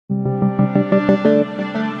Right.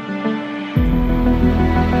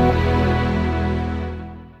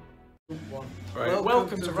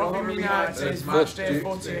 Welcome to Rotherham United's Matchday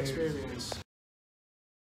Footy Experience.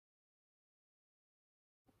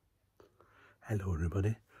 Hello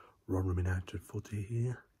everybody, Rotherham United Footy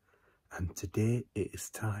here, and today it is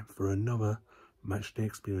time for another Matchday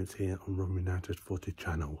Experience here on Rotherham United Footy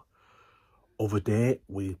channel. Other day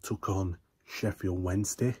we took on Sheffield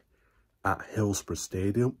Wednesday at Hillsborough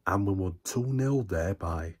Stadium and we won 2-0 there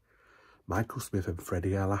by Michael Smith and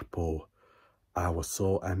Freddie Alapo. I was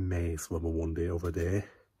so amazed when we won the other day.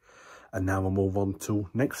 And now we'll move on to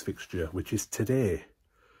next fixture, which is today.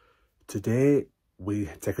 Today we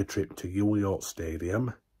take a trip to York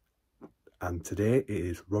Stadium, and today it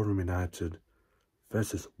is Rotherham United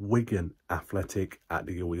versus Wigan Athletic at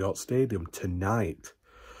the York Stadium tonight.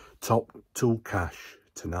 Top 2 cash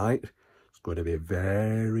tonight. It's going to be a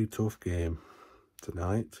very tough game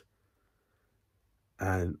tonight.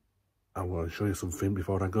 And I'm going to show you something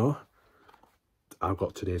before I go. I've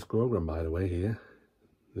got today's programme, by the way, here.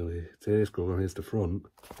 Today's programme is the front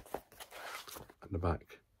and the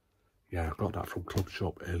back. Yeah, I got that from Club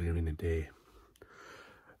Shop earlier in the day.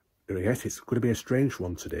 Yes, it's going to be a strange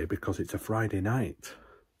one today because it's a Friday night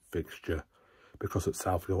fixture. Because at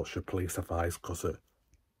South Yorkshire Police Advice, because at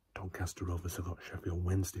Doncaster Rovers have got Sheffield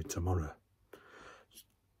Wednesday tomorrow.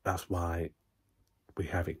 That's why we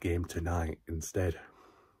have it game tonight instead.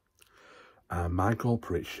 My goal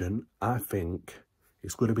prediction, I think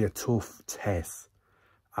it's going to be a tough test.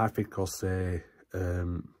 I think I'll say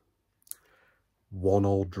 1-1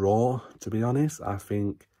 draw, to be honest. I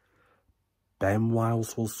think Ben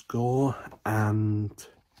Wiles will score and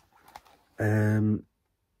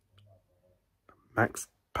Max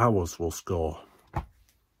Powers will score.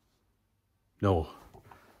 No,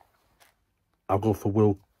 I'll go for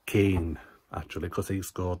Will Keane, actually, because he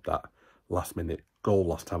scored that last-minute goal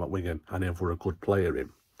last time at Wigan, and if we're a good player in.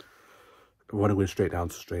 We want to go straight down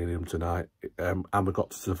to stadium tonight, and we've got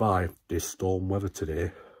to survive this storm weather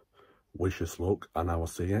today. Wish us luck, and I will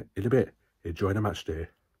see you in a bit. Enjoy the match day.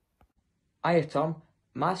 Hiya Tom,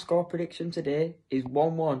 my score prediction today is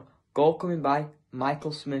 1-1, goal coming by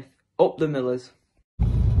Michael Smith. Up the Millers.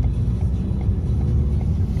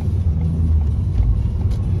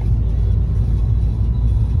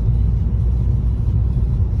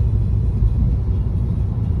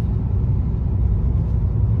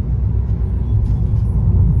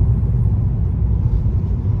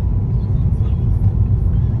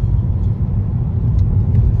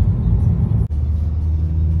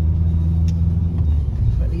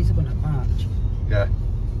 Yeah.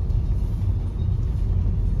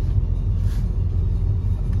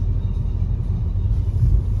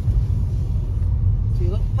 So you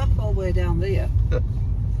look back all the way down there.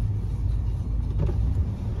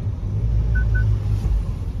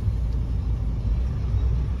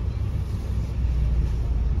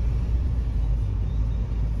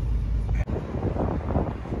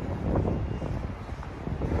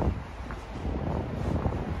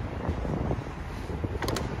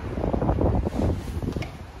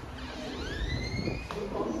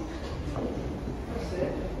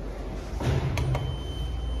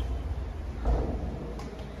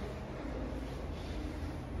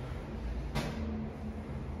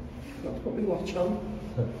 Put my watch on.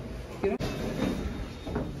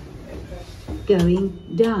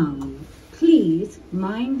 Going down. Please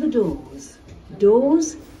mind the doors.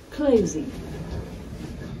 Doors closing.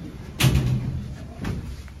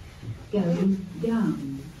 Going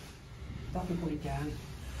down. That can put it down.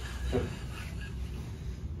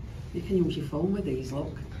 You can use your phone with these,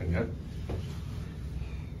 look. Can you?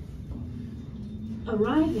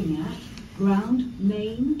 Arriving at ground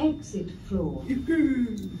main exit floor.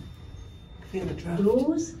 Feel the draft.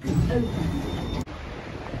 Doors open.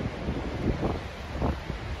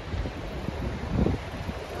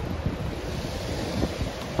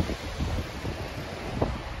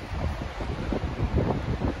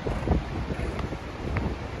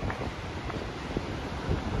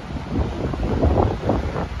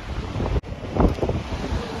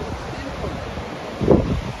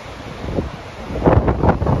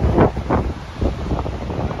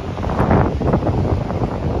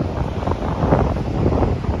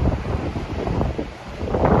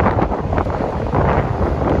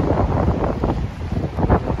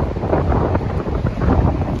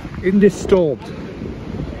 In this storm,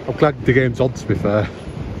 I'm glad the game's on, to be fair.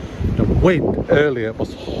 The wind earlier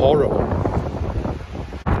was horrible.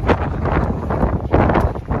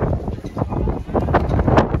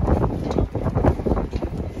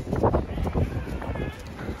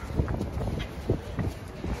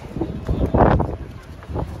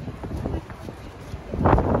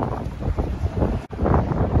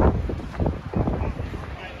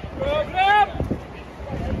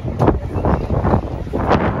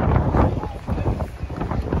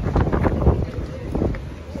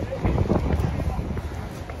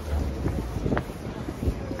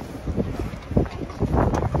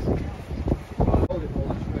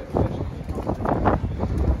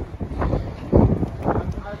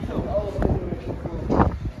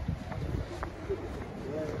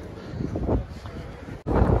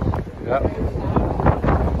 Yeah.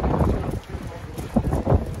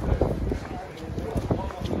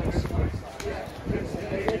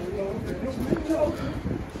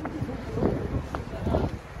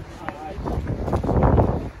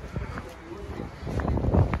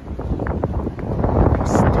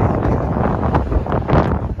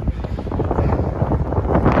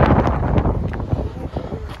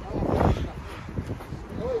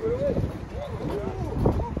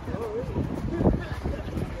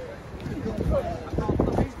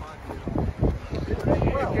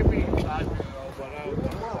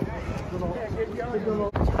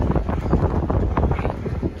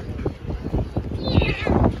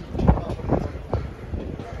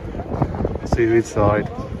 See you inside.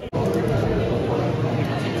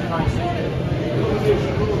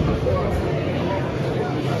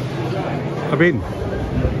 Come in.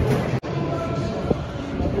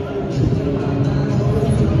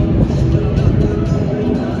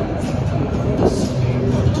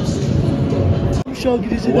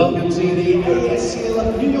 Welcome to the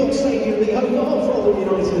ASCL New York Stadium, the home of Rotherham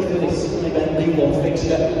United for this event, the one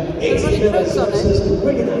fixture. It's the Millers versus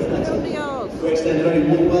Wigan Athletic. We extend a very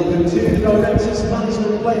warm welcome to the directors,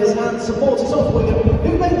 management, players and supporters of Wigan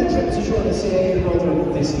who made the trip to join us here in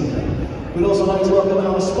Rotherham this evening. We'd also like to welcome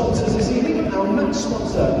our sponsors this evening, our match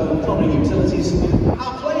sponsor, Plumbing Utilities,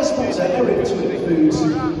 our player sponsor, Eric Twig Foods,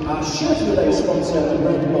 our shirt of the day sponsor,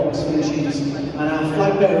 Red Box Finishes, and our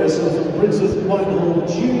flag bearers are from Brinsworth Whitehall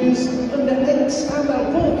Juniors, under 8s, and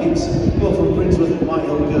our ball kids who are from Brinsworth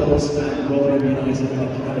Whitehall Girls and Rotherham United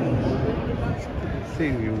Academy.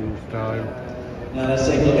 See you time. Now let's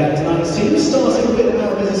take a look at tonight's team, starting with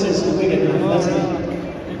our visitors for Wigan Athletic.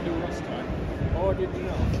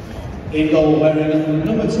 In goal wearing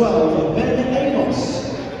number 12, Ben Amos.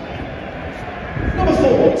 Number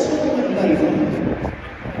 4, Tom Nathan.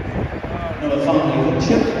 Number 5,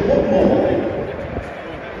 Jack Watmore.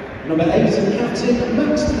 Number 8, Captain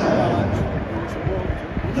Max Tower.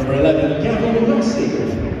 Number 11, Gavin Massey.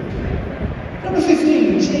 Number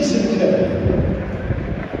 15, Jason Kerr.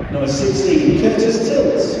 Number 16, Curtis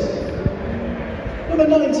Tilt. Number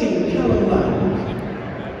 19, Callum Lang.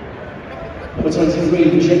 Number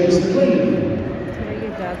 23, James McLean.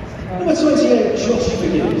 Number 28, Josh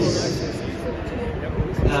Higgins.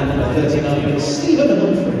 And number 39, Stephen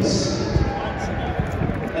Humphrys.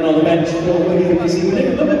 And on the bench for Wigan this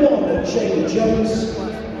evening, number 1, Jamie Jones.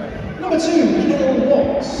 Number 2, Kel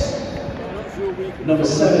Watts. Number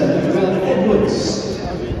 7, Grant Edwards.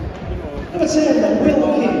 Number 10, Will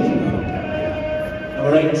King.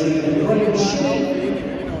 Number 18, Graham Shea.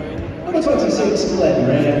 Number 26, Glenn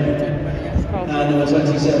Ray. And number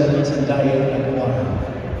 27, Tendaya Aguirre.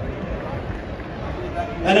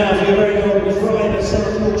 And now for your very own pride of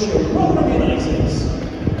South Yorkshire, Rotherham United.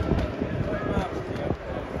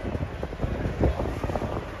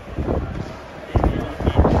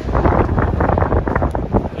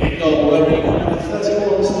 In goal, wearing number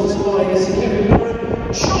 31, sponsored by Kevin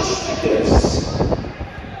Warren, Josh Vickers.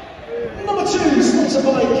 Number 2, sponsored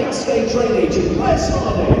by Cascade Drainage, Wes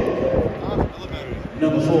Hardy.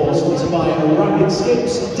 Number 4, sponsored by Rapid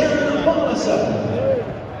Skips, Dan Barnasser.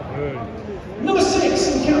 Number 6,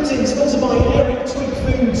 and captain, sponsored by Eric Twig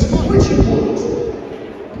Foods, Richard Wood.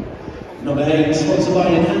 Number 8, sponsored by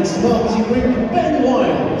Enhanced Marketing Group, Ben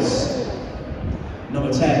Wiles.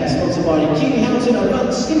 Number 10, sponsored by Keely Houghton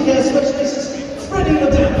Advanced Skincare Specialists, Freddie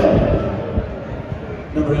Ladampa.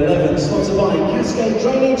 Number 11, sponsored by Cascade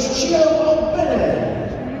Drainage, Chio O'Bennett.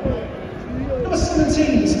 Number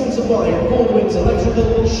 17, sponsored by Baldwin's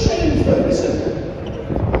Electrical, Shane Ferguson.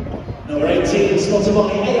 Number 18, sponsored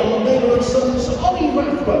by A.R. Naylor & Sons, Ollie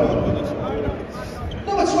Rathbone.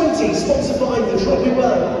 Number 20, sponsored by The Dropping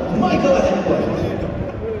Well, Michael Hepworth.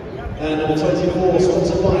 And number 24,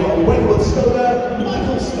 sponsored by Wayward Skoda,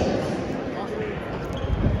 Michael Smith.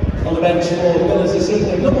 On the bench for the Millers this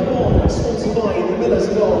evening, number 1, sponsored by the Millers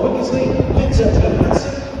Goal, Wigglesby, Victor Clements.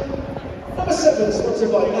 Number 7,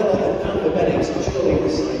 sponsored by Ella and Amber Bennett, Julie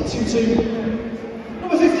 2-2.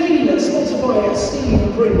 Number 15, sponsored by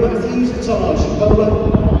Steve Brin Matthews, Taj Bola.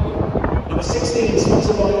 Number 16,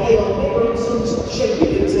 sponsored by A.R. Naylor & Sons, Jamie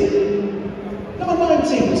Lindsay. Number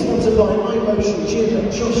 19, sponsored by iMotion Jim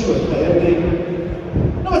and Joshua Coyote.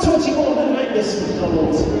 Number 21, Angus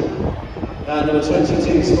McDonald. And number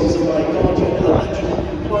 22, sponsored by Guardian Electrical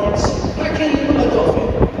Compliance, Hakeem Adoffin.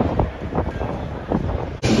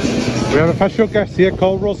 We have a special guest here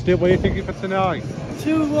called Rusty. What are you thinking for tonight?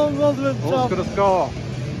 2-1 Rotherham. Who's going to score?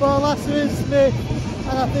 Barlasser and Smith,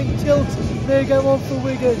 and I think Tilt may get one for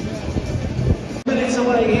Wigan. Minutes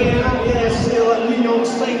away here at the ASCL at New York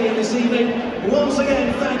Stadium this evening. Once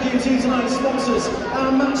again, thank you to tonight's sponsors.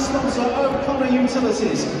 Our match sponsor, O'Connor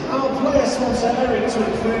Utilities. Our player sponsor, Eric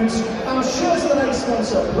Twig Foods. Our shirt of the day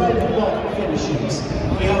sponsor, Red Rock Finishes.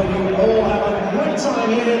 We hope you all have a great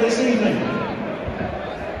time here this evening.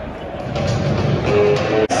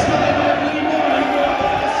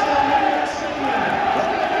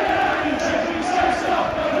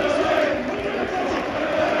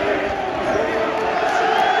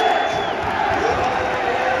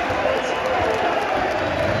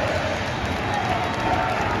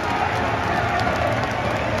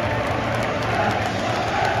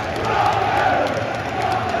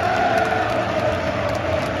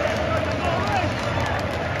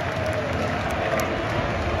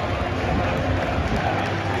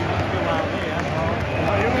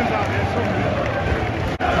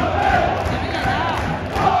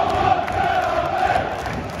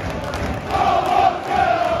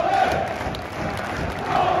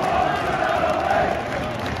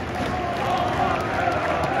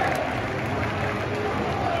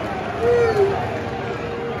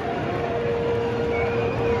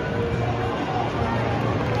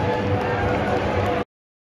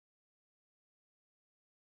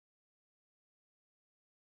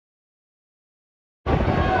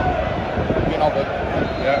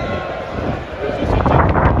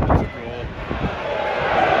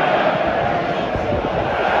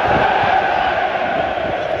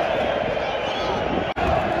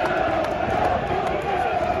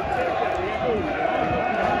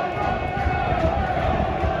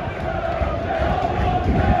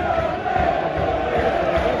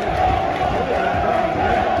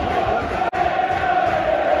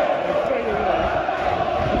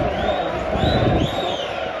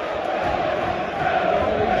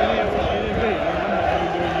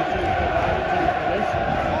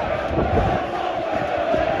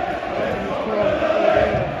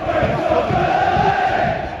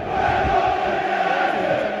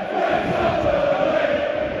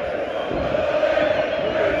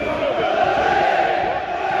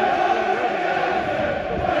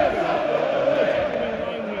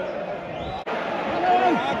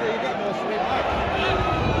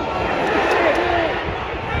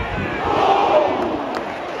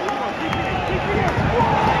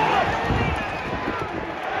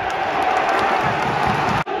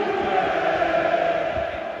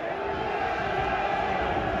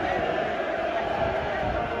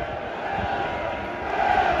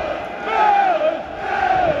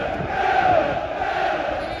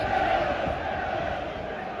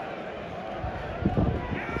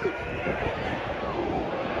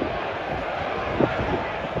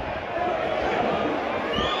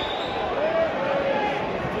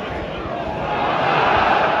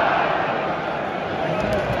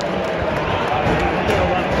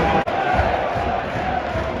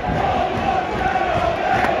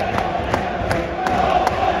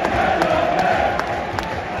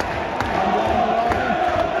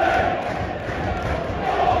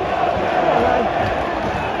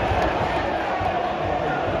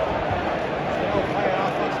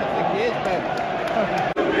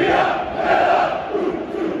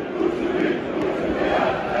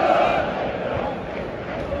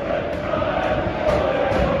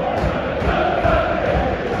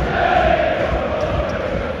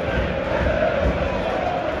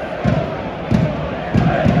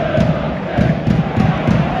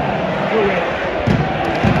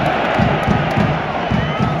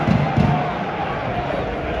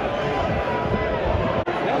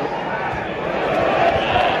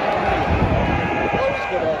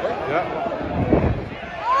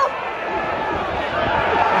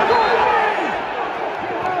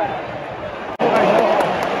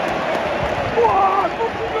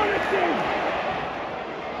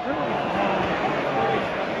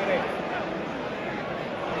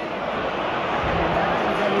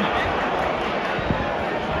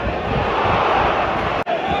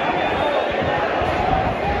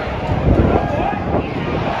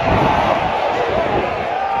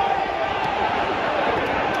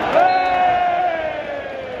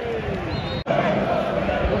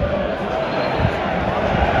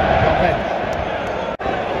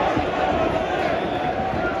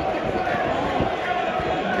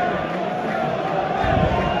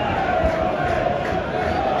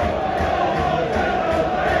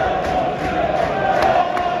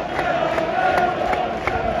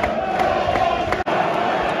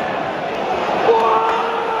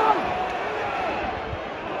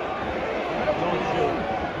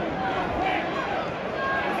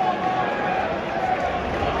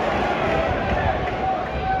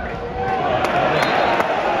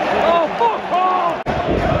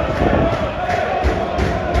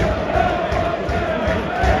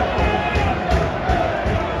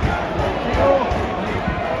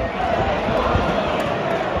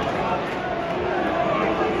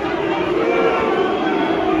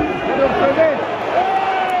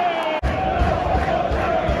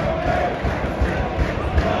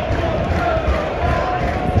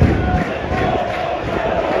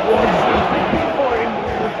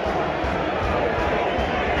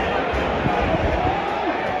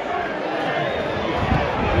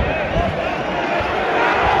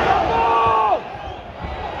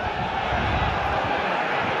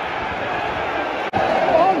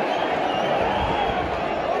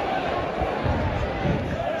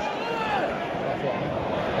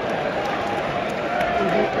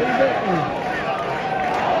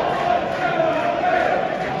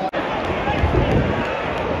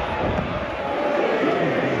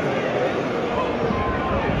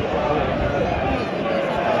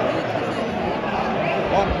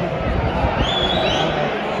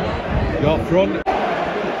 Your front.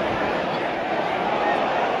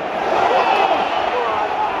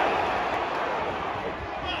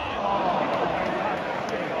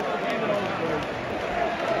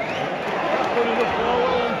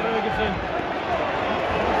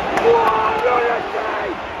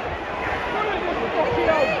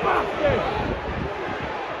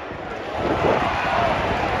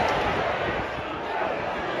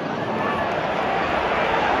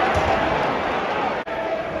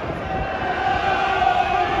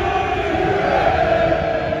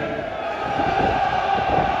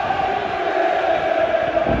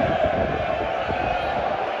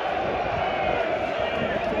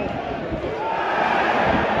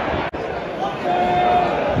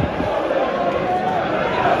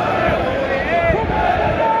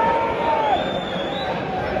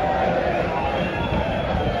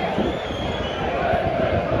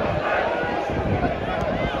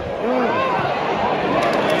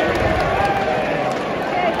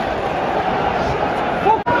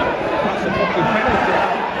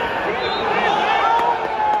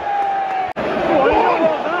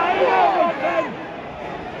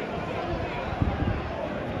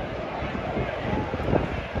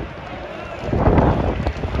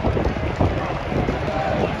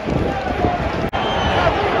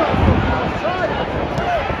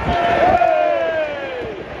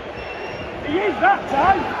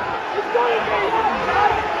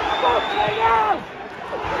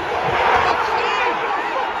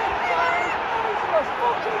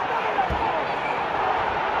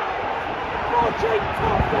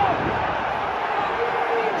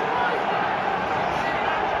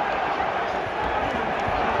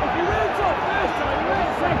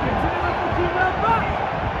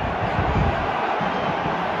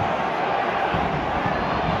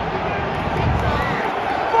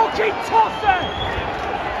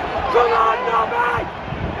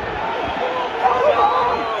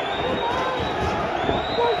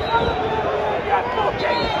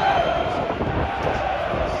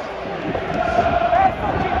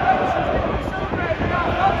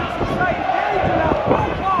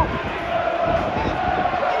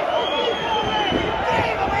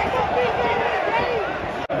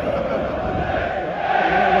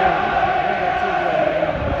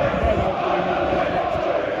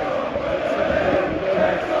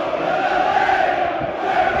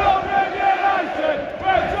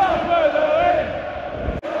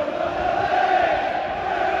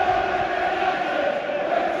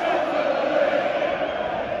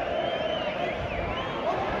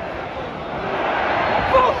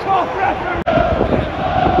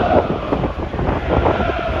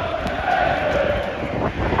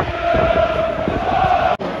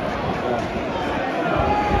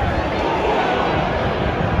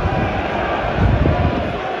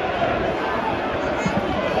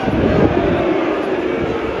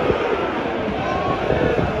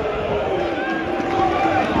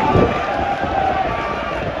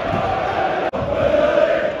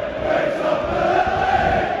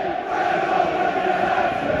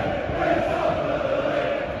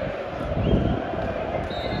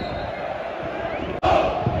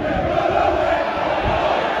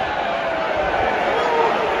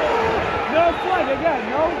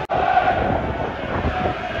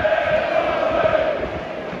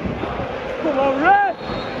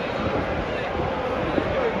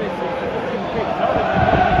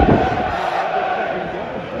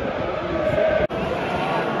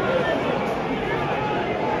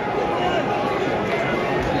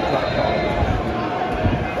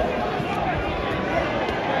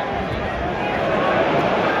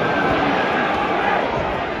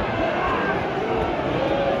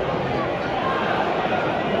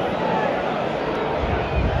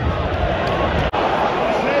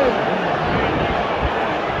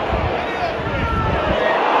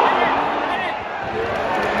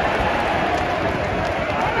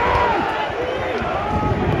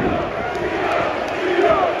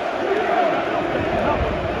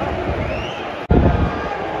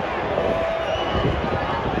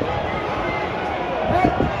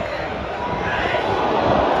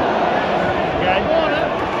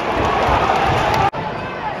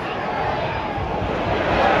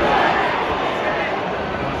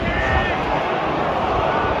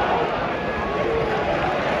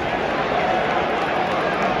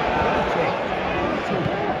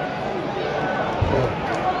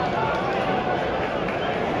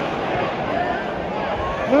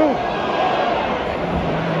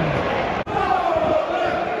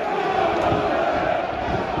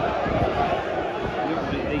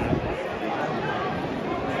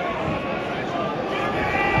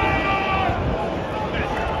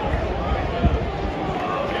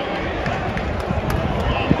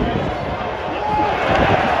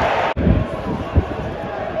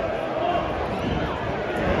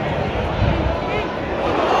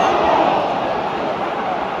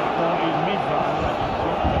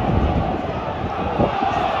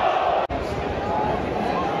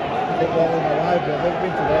 I've never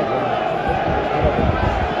been to there.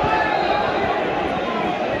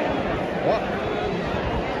 What?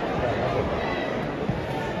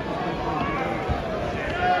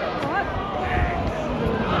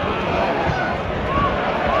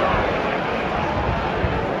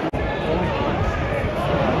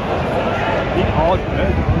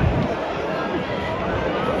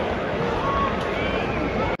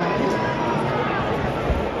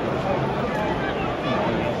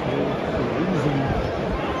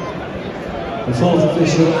 The fourth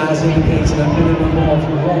official has indicated a minimum of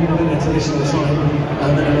 1 minute additional time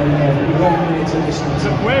and a minimum of 1 minute additional time.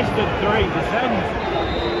 They've wasted 3%.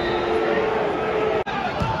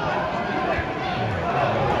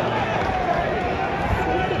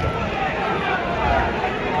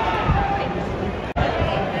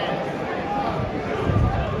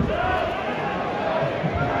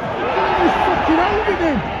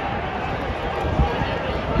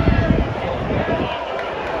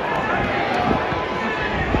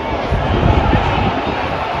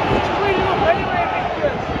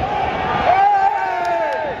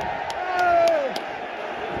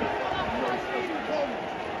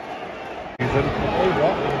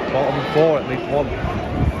 Bottom 4 at least one.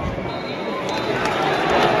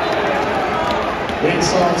 The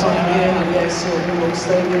extra time here at the Wigan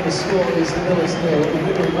Stadium, the score is the Millers 0,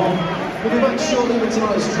 Wigan 1. We'll be back shortly with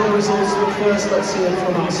tonight's draw results, but first let's hear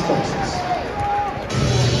from our sponsors.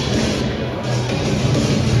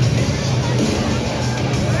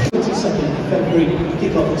 22nd February,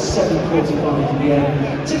 kick-off at 7:45 p.m.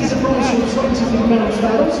 Tickets are priced from £23 for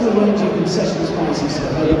adults with a range of concessions prices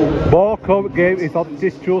available. Morecambe game is on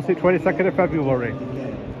this Tuesday, 22nd of February. The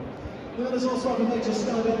Millers also have a major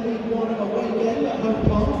Sky Bet League 1 away game at home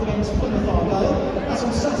Park against Plymouth Argyle. That's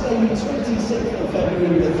on Saturday the 26th of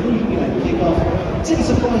February with a 3 p.m. kick-off. Tickets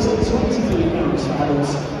are priced at £23 for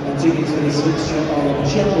adults, and tickets for this fixture are on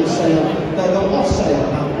general sale. They'll go off sale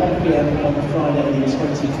at 1 p.m. on Friday the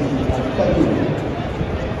 23rd of February.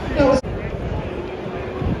 Now,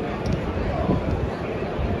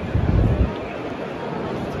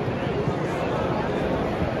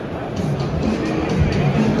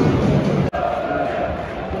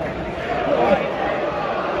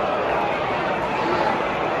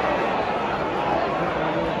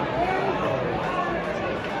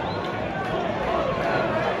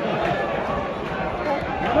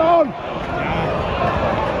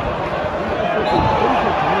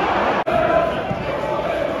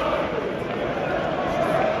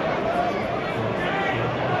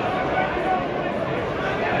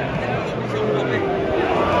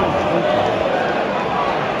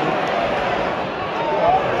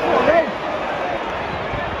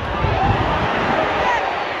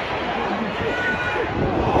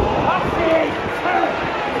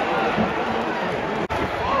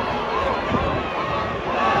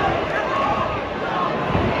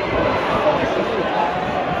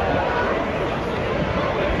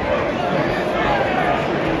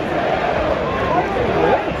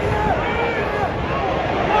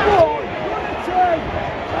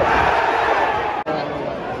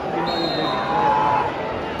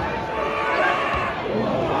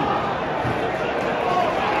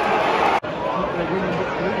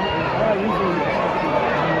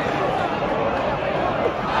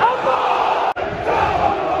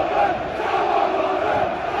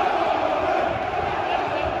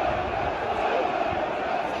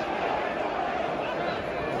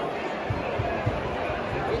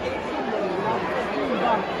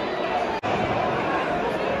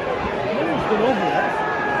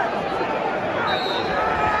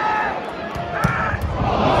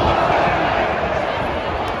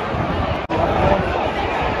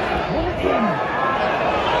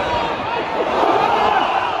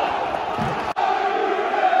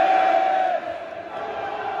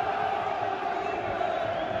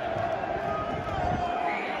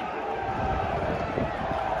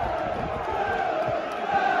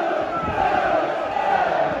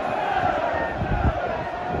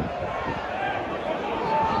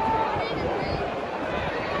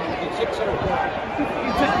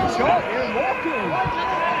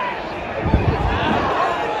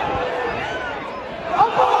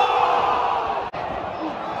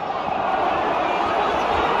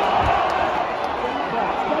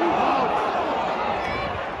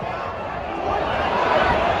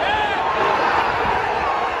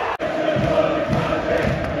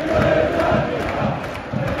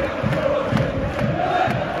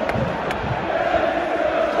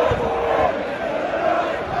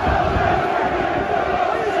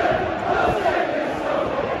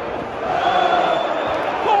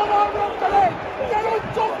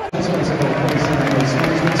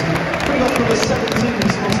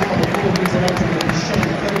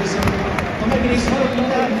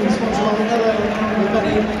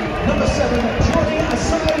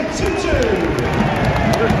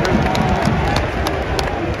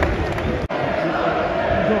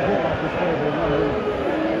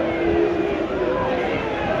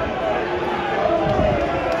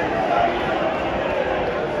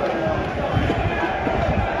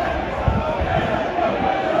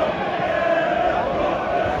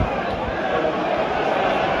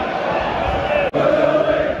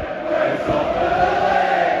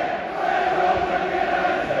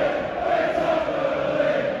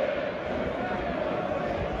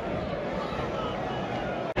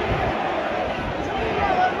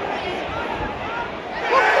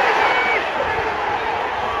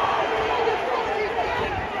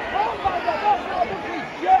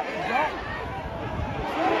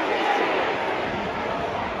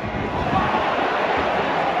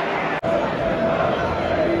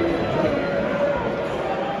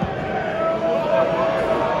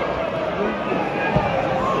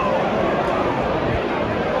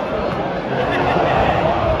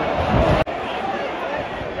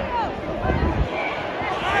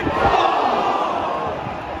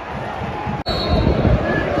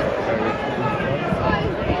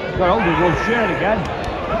 shirt again.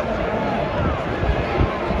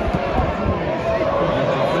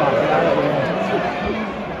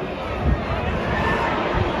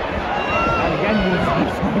 And again,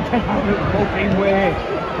 get out of the fucking way.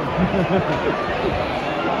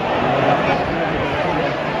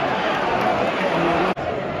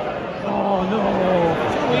 Oh no,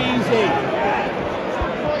 too easy.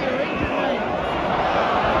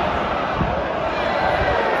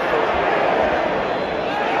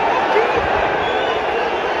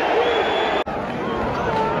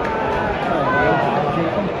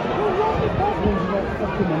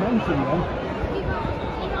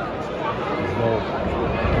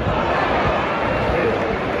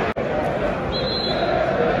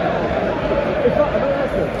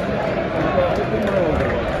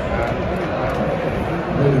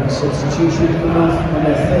 Substitution from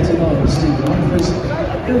number 39, Stephen Humphrys,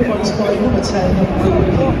 replaced by number 10,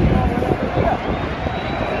 Footy.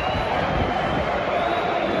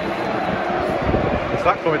 Is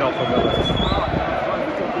that going on for Miller?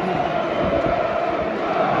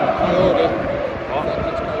 What?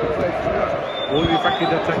 Will he back in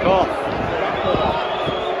the take off?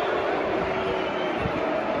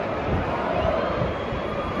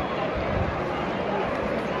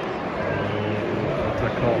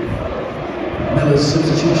 Miller's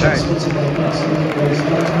substitution sponsored by Barcelona goes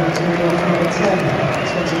number 10,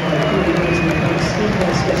 sponsored by Footy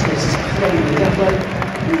skincare specialist Ollie Rathbone,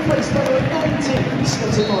 replaced by number 19,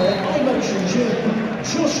 sponsored by iMotion Gym,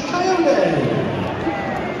 Josh Coyote.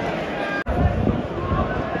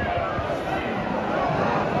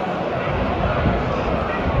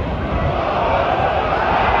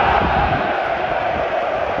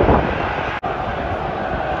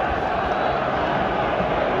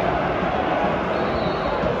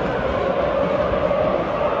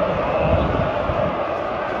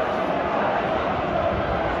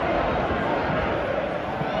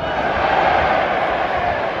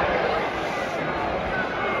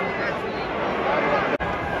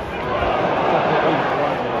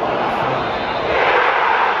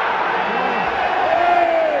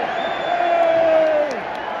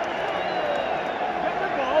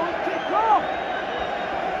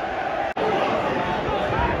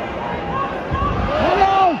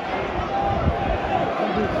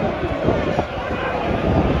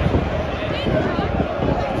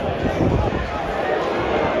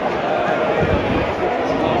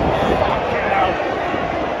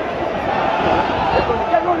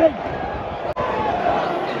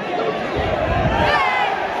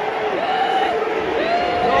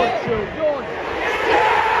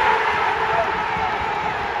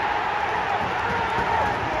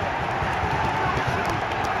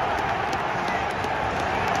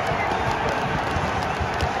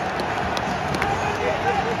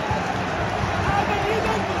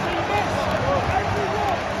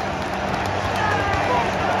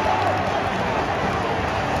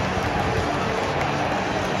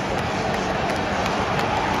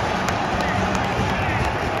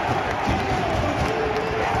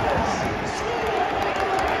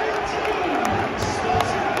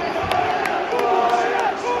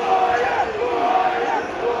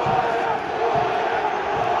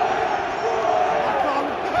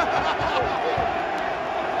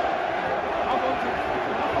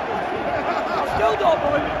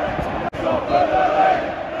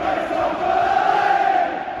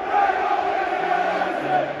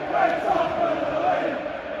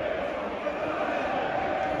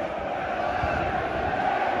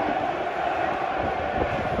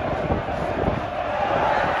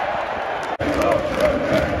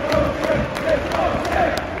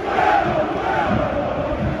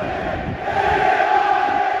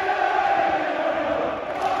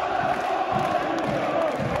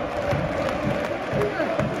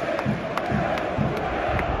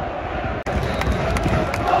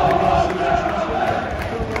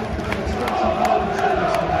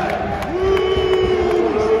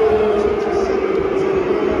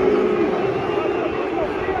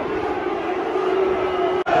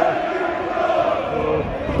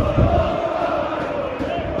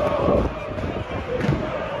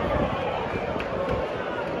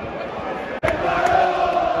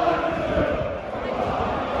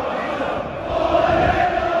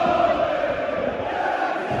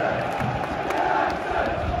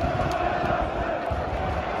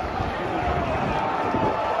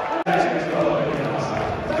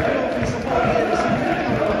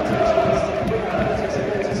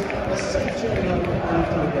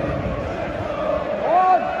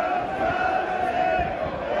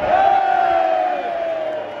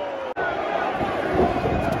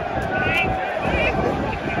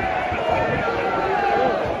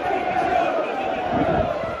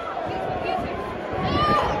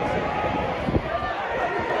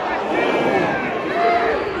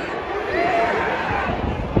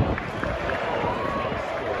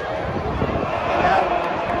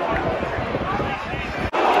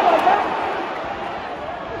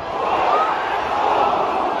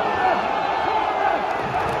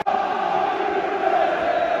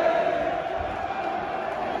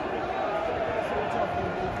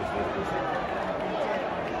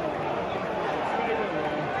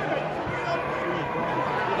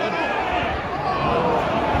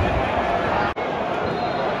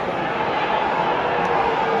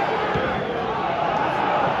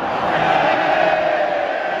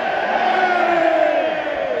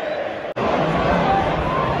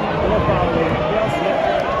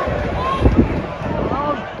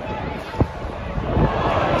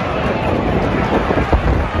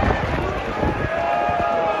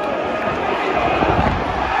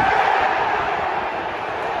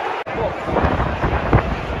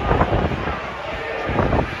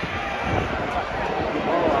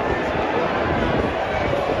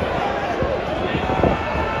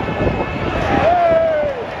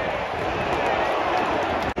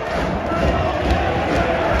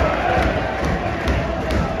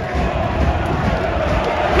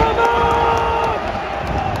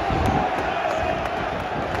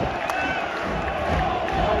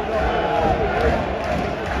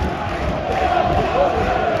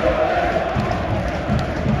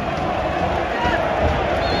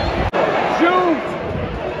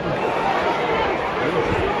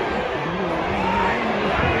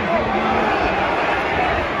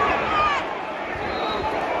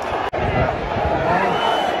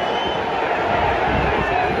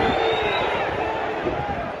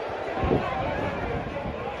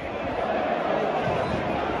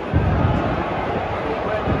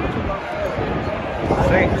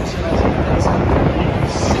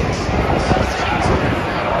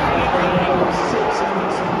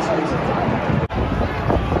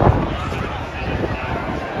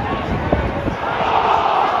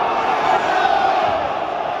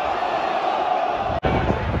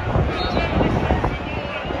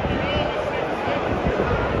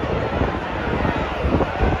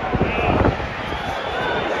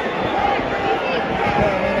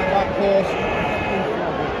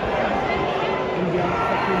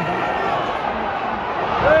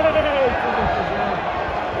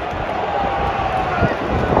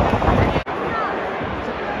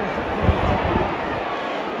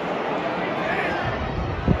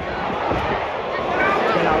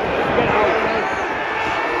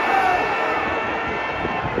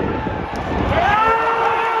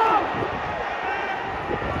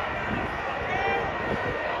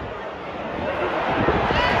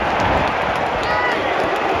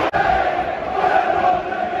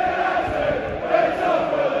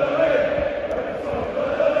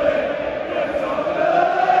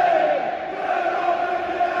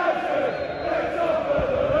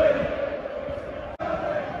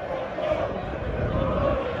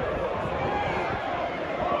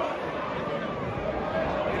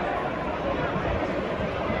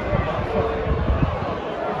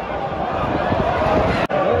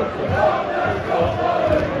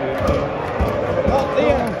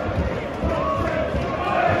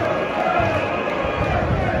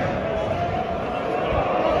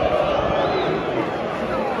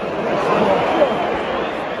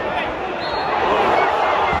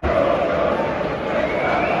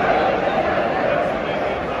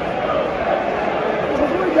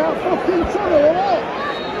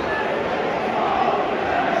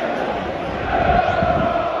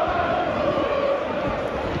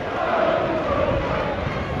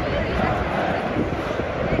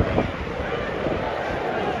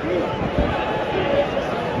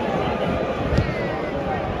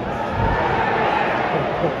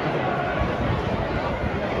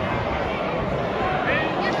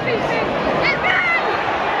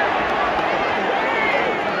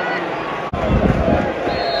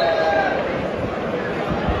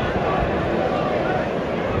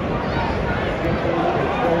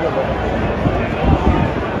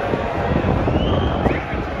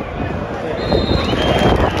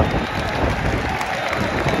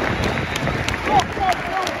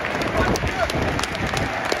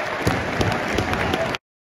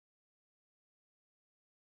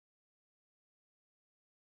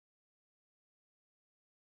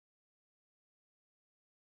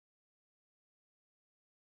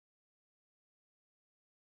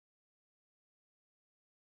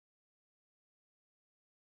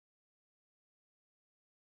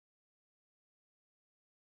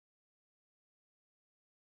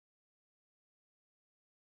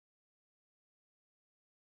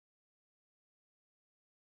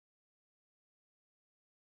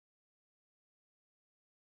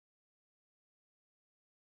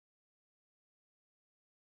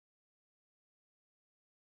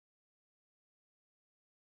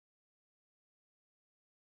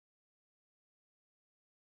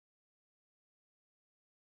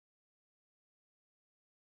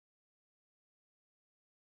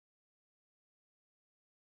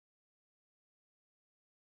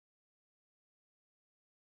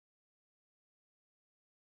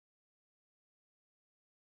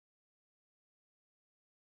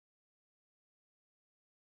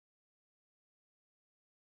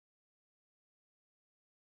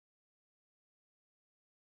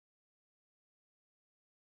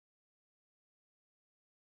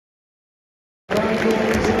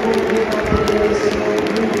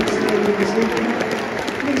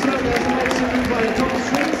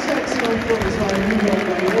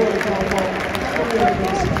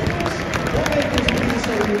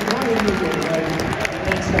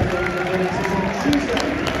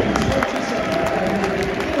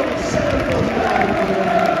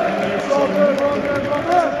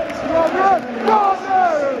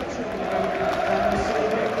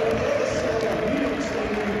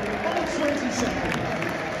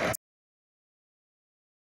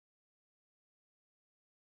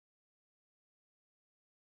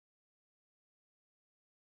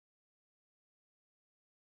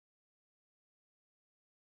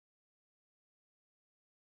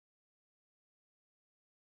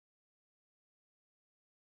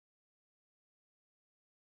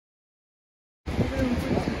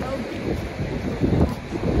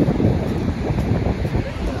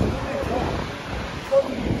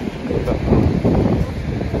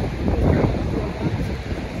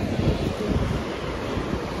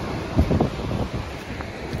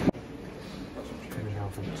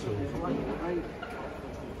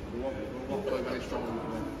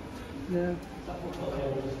 Yeah.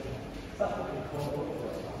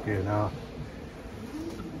 Yeah, now.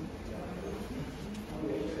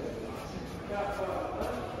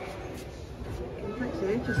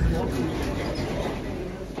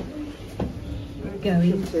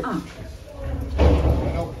 Going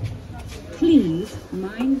up. Please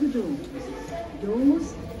mind the doors.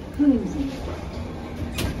 Doors closing.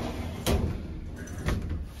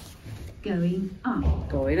 Going up.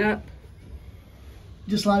 Going up.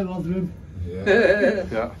 Just like Rotherham. Yeah.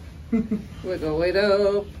 Yeah. We're going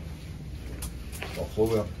up. What floor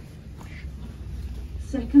we on?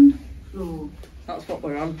 Second floor. That's what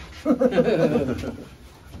we're on.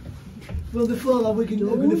 Well, before that, we're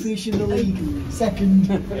going to finish in the league. Second.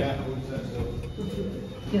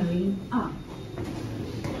 Going up.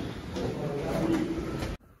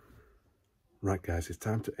 Right, guys, it's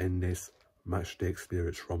time to end this matchday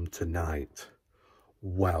experience from tonight.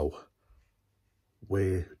 Well,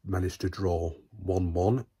 we managed to draw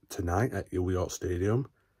 1-1 tonight at York Stadium,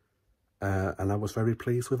 and I was very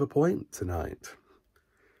pleased with a point tonight.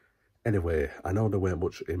 Anyway, I know there weren't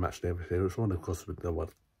much in matchday experience one because there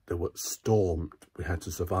were storm we had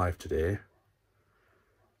to survive today.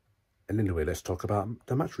 And anyway, let's talk about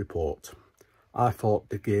the match report. I thought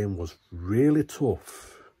the game was really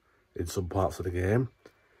tough in some parts of the game.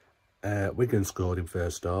 Wigan scored in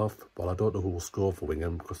first half. Well, I don't know who will score for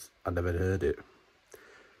Wigan because I never heard it.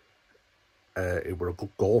 It was a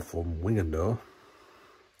good goal from Wigan though.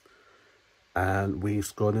 And we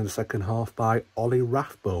scored in the second half by Ollie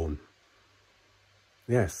Rathbone.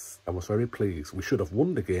 Yes, I was very pleased. We should have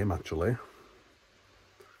won the game actually.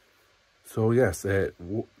 So yes,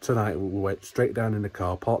 tonight we went straight down in the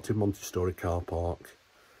car, parked in Montessori car park.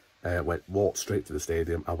 Walked straight to the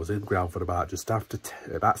stadium. I was in ground for about just after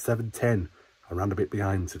about 7:10. I ran a bit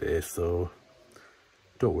behind today, so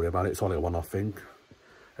don't worry about it. It's only a one-off thing.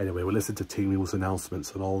 Anyway, we listened to Team News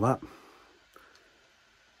announcements and all that,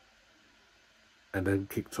 and then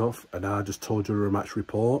kicked off. And I just told you a match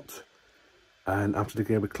report. And after the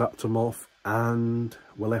game, we clapped them off, and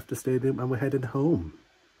we left the stadium, and we're heading home.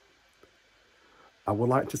 I would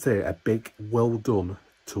like to say a big well done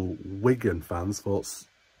to Wigan fans for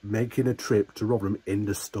making a trip to Rotherham in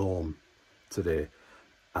the storm today.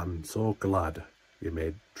 I'm so glad you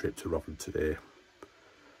made a trip to Rotherham today.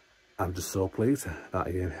 I'm just so pleased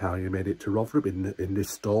that how you made it to Rotherham in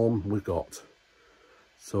this storm we got.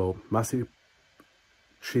 So massive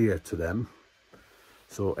cheer to them.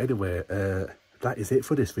 So anyway, that is it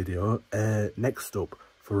for this video. Next up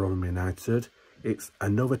for Rotherham United, it's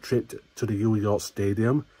another trip to the York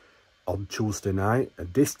Stadium on Tuesday night,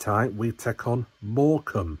 and this time we take on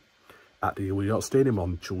Morecambe at the York Stadium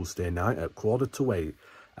on Tuesday night at 7:45,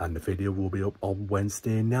 and the video will be up on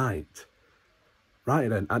Wednesday night. Right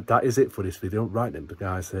then, and that is it for this video. Right then,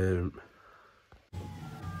 guys.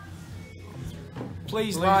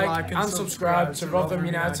 Please like and subscribe to Rotherham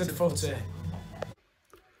United Footy.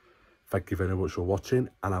 Thank you very much for watching,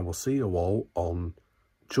 and I will see you all on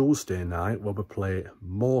Tuesday night when we play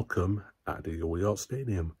Morecambe at the York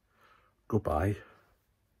Stadium. Goodbye.